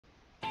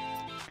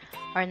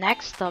Our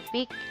next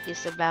topic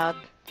is about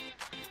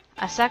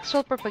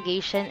asexual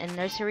propagation and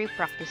nursery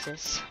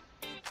practices.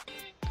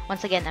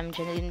 Once again, I'm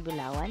Janeline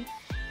Bulawan,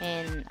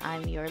 and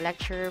I'm your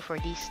lecturer for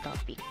this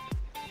topic,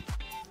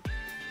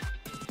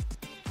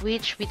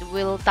 which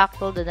will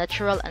tackle the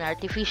natural and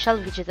artificial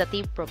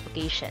vegetative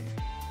propagation.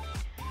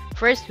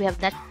 First, we have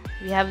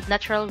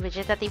natural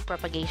vegetative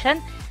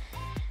propagation,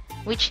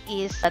 which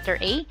is letter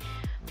A.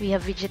 We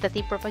have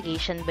vegetative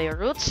propagation by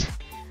roots,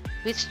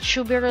 which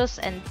tuberous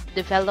and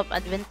develop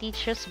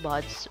adventitious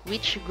buds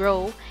which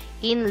grow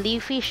in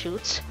leafy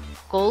shoots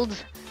called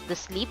the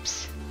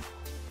slips.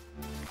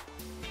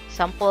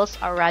 Samples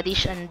are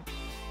radish and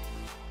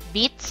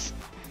beets,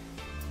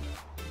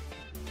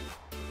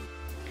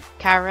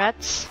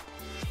 carrots,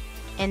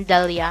 and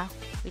dahlia,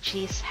 which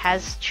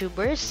has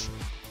tubers,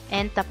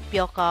 and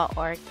tapioca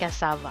or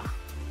cassava.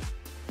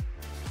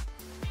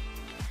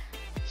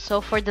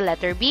 So for the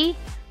letter B,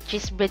 which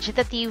is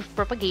vegetative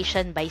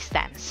propagation by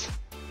stems.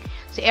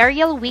 So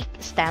aerial weak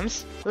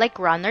stems, like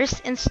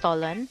runners and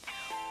stolon,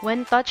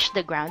 when touch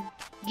the ground,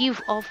 give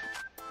off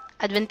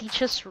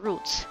adventitious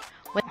roots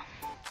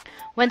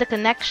when the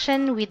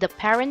connection with the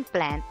parent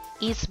plant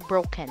is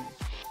broken.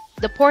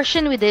 The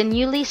portion with the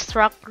newly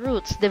struck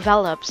roots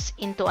develops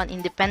into an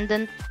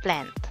independent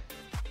plant,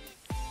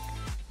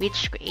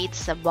 which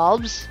creates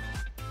bulbs.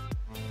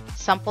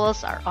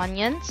 Samples are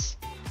onions.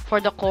 For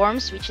the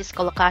corms, which is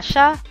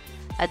colocasia,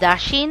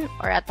 adashin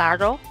or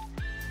ataro,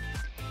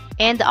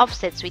 and the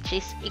offsets, which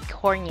is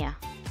eichhornia.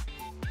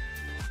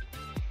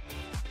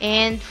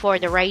 And for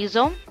the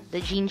rhizome,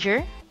 the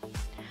ginger.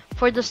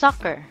 For the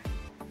sucker,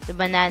 the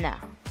banana.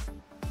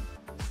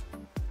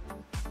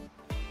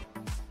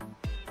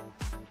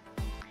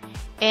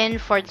 And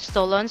for the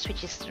stolons,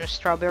 which is the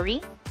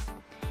strawberry.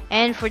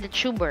 And for the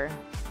tuber,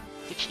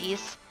 which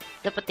is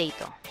the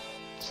potato.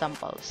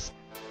 Samples.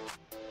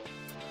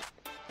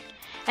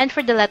 And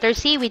for the letter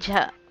C, we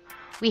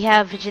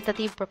have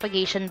vegetative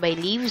propagation by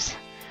leaves,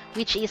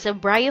 which is a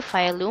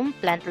bryophyllum.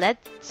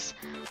 Plantlets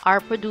are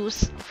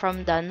produced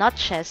from the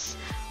notches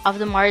of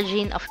the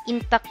margin of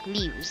intact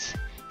leaves,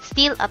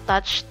 still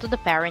attached to the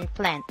parent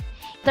plant.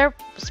 Other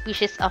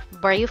species of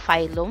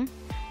bryophyllum,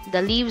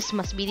 the leaves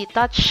must be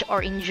detached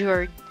or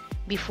injured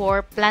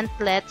before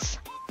plantlets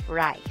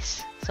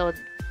rise. So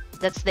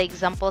that's the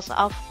examples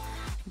of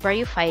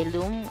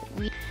bryophyllum.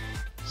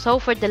 So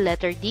for the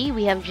letter D,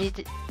 we have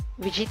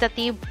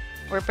vegetative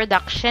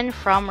reproduction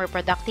from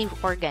reproductive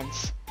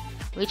organs,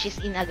 which is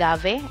in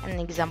agave, an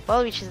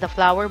example, which is the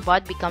flower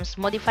bud becomes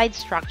modified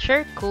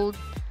structure called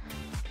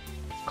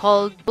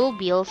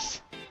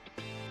bulbils.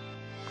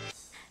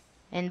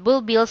 And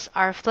bulbils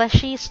are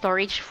fleshy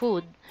storage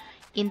food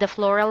in the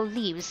floral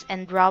leaves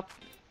and drop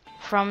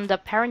from the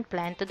parent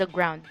plant to the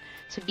ground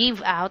to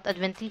give out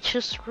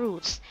adventitious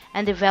roots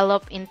and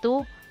develop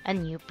into a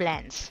new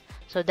plants.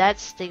 So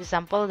that's the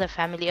example of the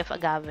family of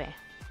agave.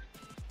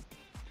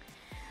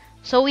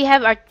 So we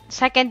have our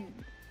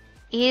second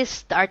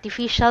is the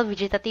artificial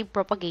vegetative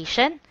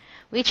propagation,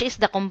 which is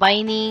the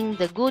combining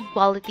the good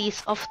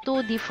qualities of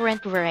two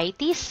different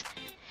varieties,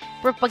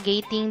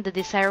 propagating the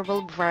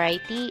desirable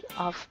variety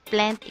of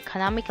plant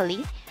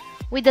economically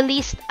with the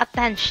least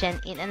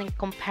attention in a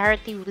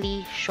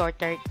comparatively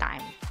shorter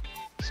time.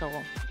 So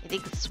it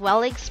is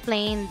well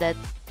explained that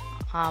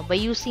by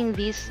using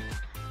this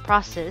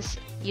process,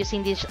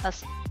 using this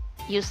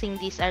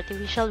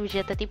artificial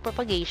vegetative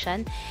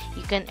propagation,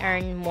 you can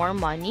earn more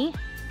money,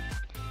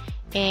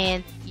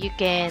 and you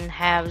can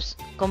have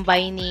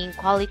combining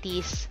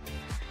qualities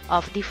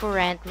of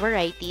different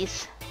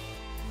varieties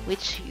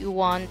which you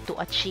want to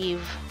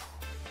achieve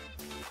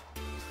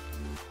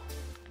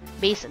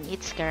based on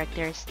its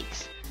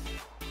characteristics.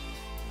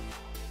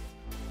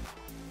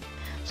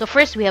 So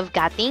first we have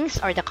cuttings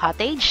or the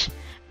cottage.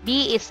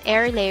 B is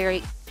air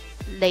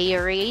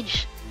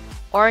layerage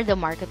or the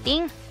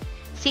marketing.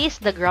 C is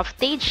the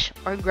graftage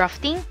or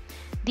grafting.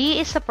 D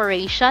is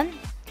separation.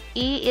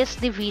 E is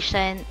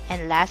division,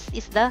 and last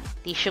is the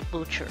tissue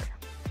culture.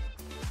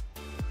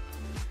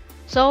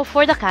 So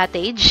for the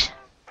cottage,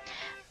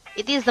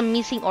 it is the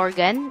missing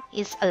organ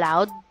is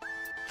allowed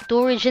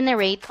to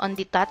regenerate on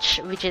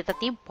detached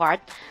vegetative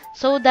part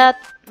so that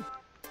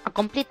a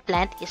complete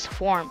plant is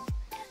formed.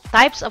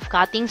 Types of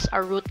cuttings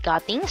are root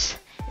cuttings,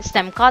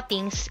 stem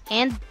cuttings,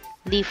 and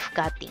leaf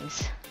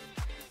cuttings.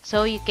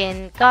 So you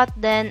can cut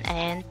them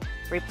and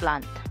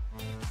replant.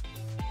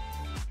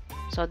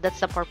 So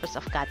that's the purpose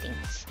of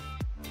cuttings.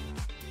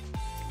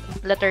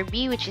 Letter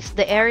B, which is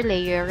the air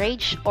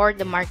layerage or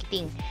the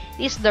marketing,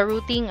 is the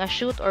rooting a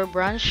shoot or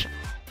branch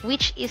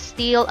which is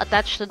still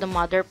attached to the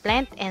mother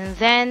plant and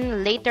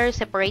then later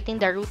separating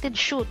the rooted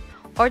shoot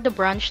or the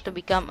branch to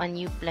become a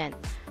new plant.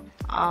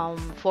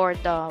 For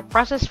the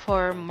process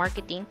for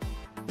marketing,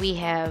 we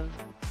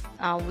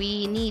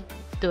need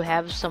to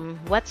have some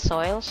wet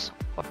soils,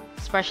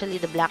 especially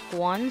the black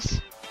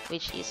ones,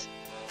 which is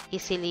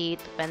easily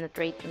to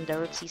penetrate in the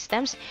root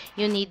systems.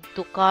 You need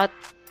to cut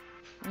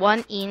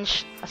 1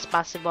 inch as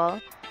possible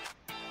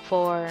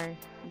for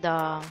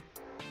the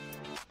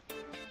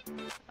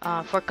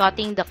for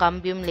cutting the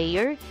cambium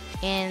layer,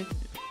 and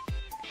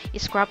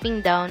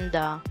scraping down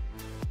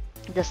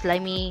the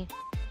slimy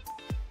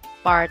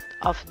part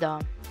of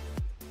the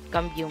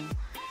cambium,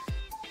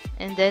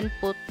 and then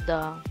put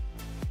the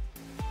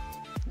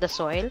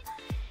soil,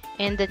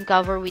 and then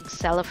cover with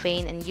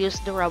cellophane and use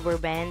the rubber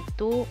band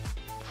to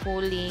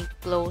fully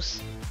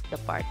close the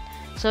part.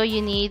 So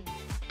you need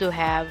to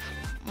have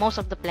most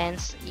of the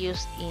plants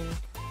used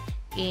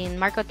in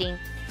marketing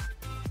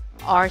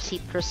are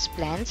citrus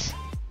plants,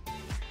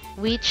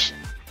 which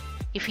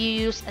if you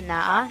use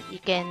anaa,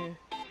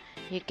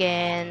 you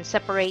can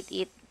separate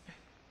it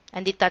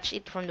and detach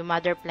it from the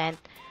mother plant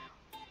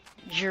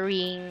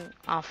during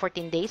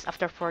 14 days,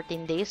 after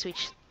 14 days, with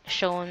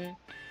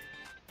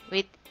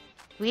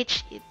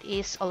which it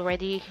is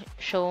already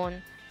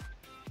shown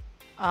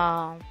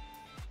uh,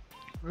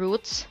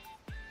 roots.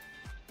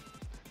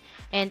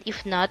 And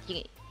if not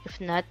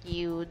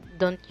you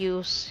don't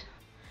use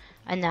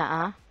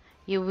anaa,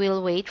 you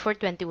will wait for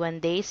 21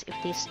 days if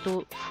it is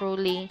too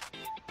fully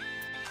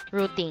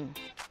rooting.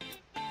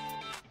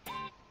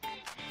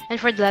 And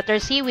for the letter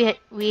C,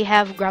 we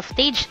have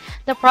graftage.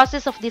 The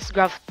process of this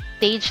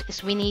graftage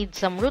is we need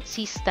some root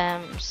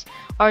systems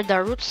or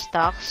the root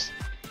stocks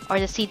or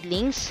the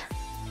seedlings,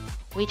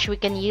 which we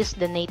can use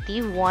the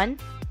native one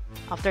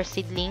after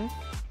seedling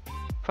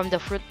from the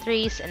fruit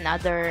trees and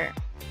other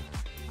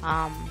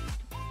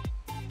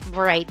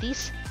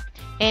varieties.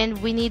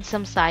 And we need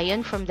some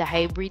scion from the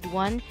hybrid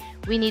one.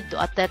 We need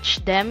to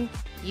attach them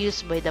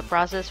used by the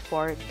process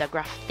for the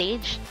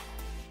graftage,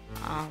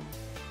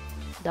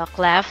 the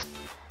cleft,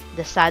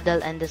 the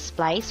saddle, and the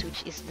splice,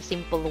 which is the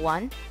simple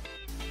one.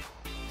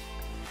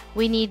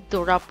 We need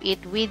to wrap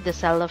it with the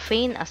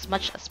cellophane as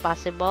much as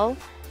possible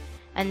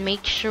and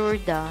make sure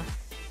the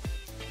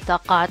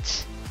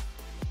cuts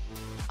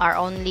are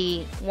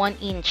only 1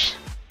 inch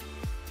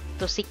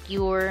to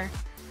secure,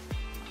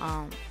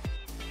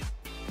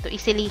 to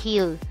easily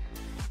heal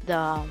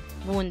the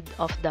wound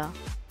of the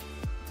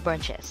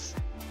branches.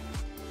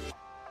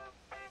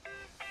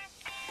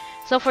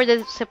 So for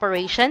the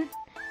separation,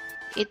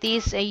 it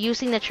is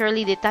using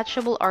naturally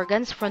detachable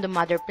organs from the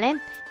mother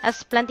plant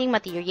as planting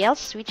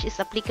materials, which is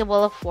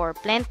applicable for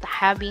plant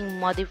having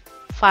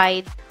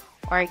modified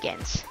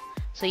organs.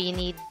 So you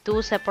need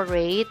to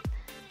separate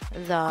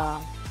the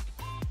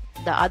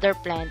other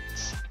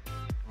plants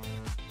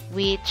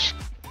which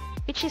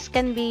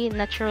can be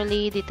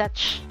naturally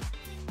detached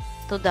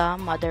to the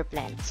mother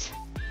plants,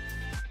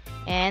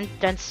 and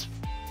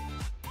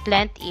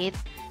transplant it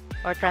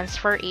or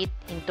transfer it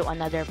into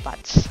another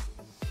pots.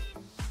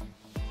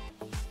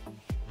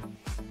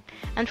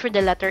 And for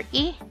the letter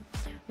E,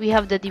 we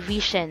have the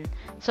division.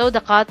 So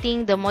the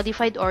cutting the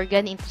modified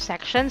organ into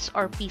sections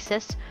or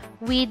pieces,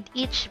 with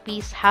each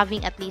piece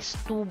having at least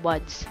 2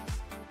 buds.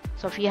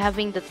 So if you're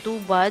having the 2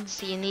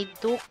 buds, you need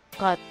to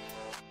cut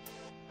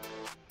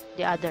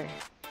the other.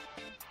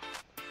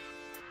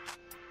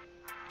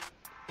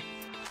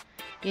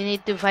 You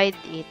need to divide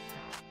it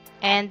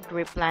and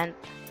replant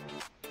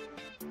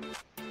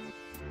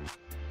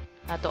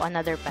to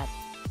another pot.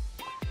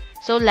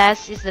 So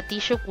last is the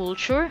tissue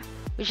culture,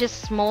 which is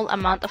a small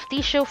amount of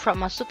tissue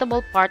from a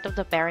suitable part of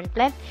the parent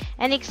plant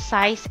and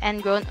excised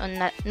and grown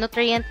on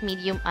nutrient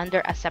medium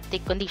under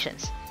aseptic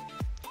conditions.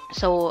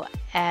 So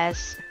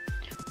as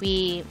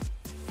we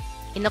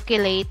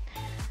inoculate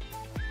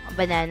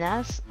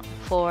bananas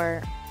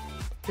for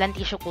plant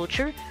tissue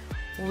culture,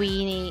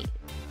 we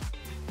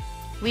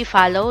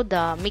follow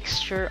the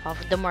mixture of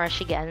the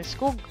Morashiga and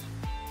Skog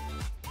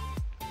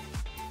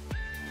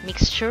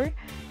mixture,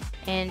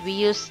 and we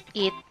use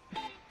it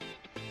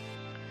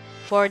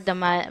for the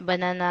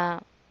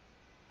banana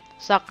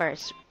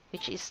suckers,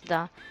 which is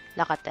the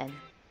lakatan.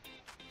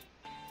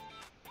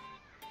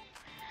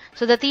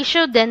 So the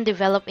tissue then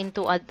develop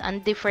into an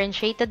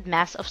undifferentiated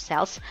mass of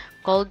cells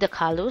called the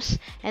callus,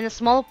 and a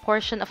small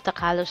portion of the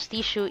callus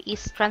tissue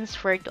is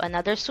transferred to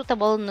another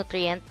suitable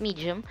nutrient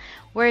medium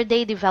where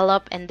they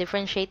develop and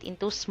differentiate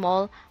into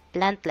small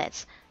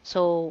plantlets.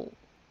 So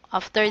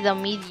after the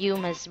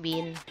medium has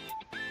been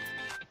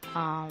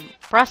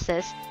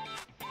processed,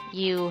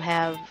 you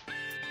have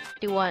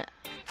 21.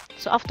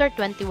 So after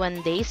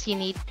 21 days, you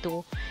need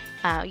to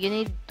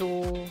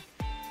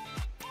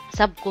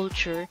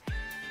subculture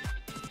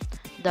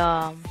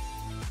the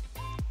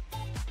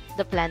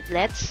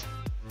plantlets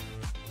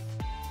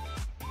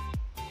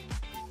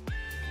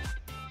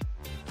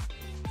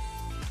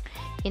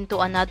into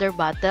another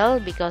bottle,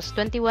 because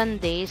 21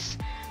 days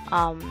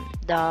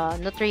the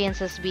nutrients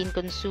has been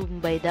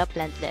consumed by the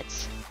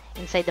plantlets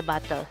inside the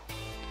bottle.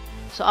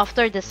 So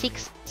after the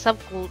 6th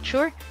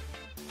subculture,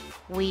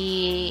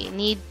 we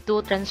need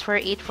to transfer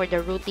it for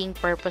the rooting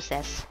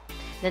purposes.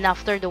 Then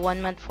after the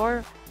 1 month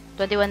for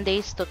 21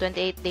 days to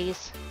 28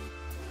 days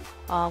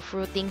of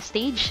rooting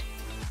stage,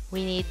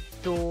 we need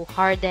to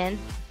harden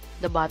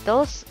the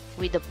bottles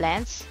with the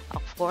plants,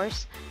 of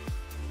course.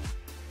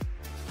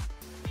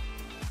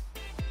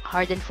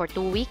 Harden for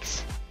 2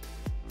 weeks.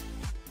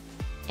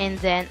 And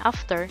then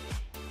after,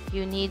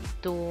 you need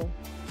to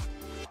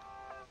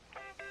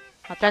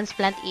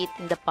transplant it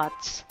in the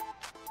pots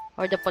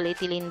or the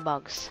polyethylene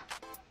bags.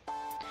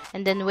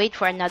 and then wait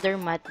for another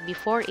month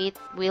before it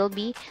will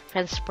be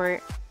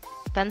transferred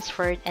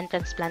and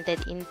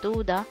transplanted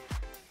into the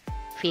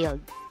field.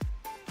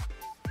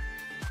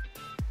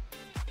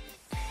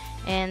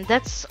 And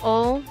that's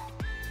all.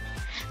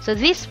 So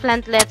these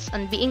plantlets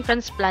on being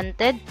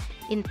transplanted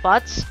in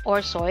pots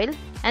or soil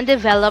and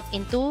develop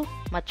into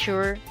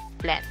mature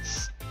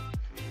plants.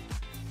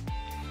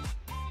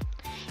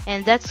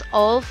 And that's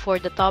all for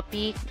the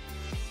topic,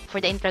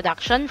 for the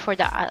introduction for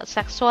the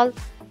asexual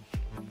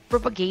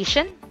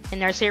propagation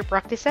and nursery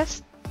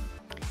practices,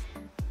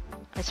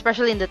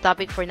 especially in the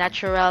topic for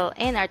natural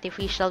and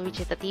artificial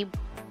vegetative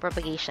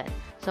propagation.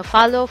 So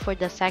follow for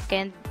the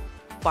second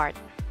part.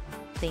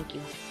 Thank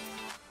you.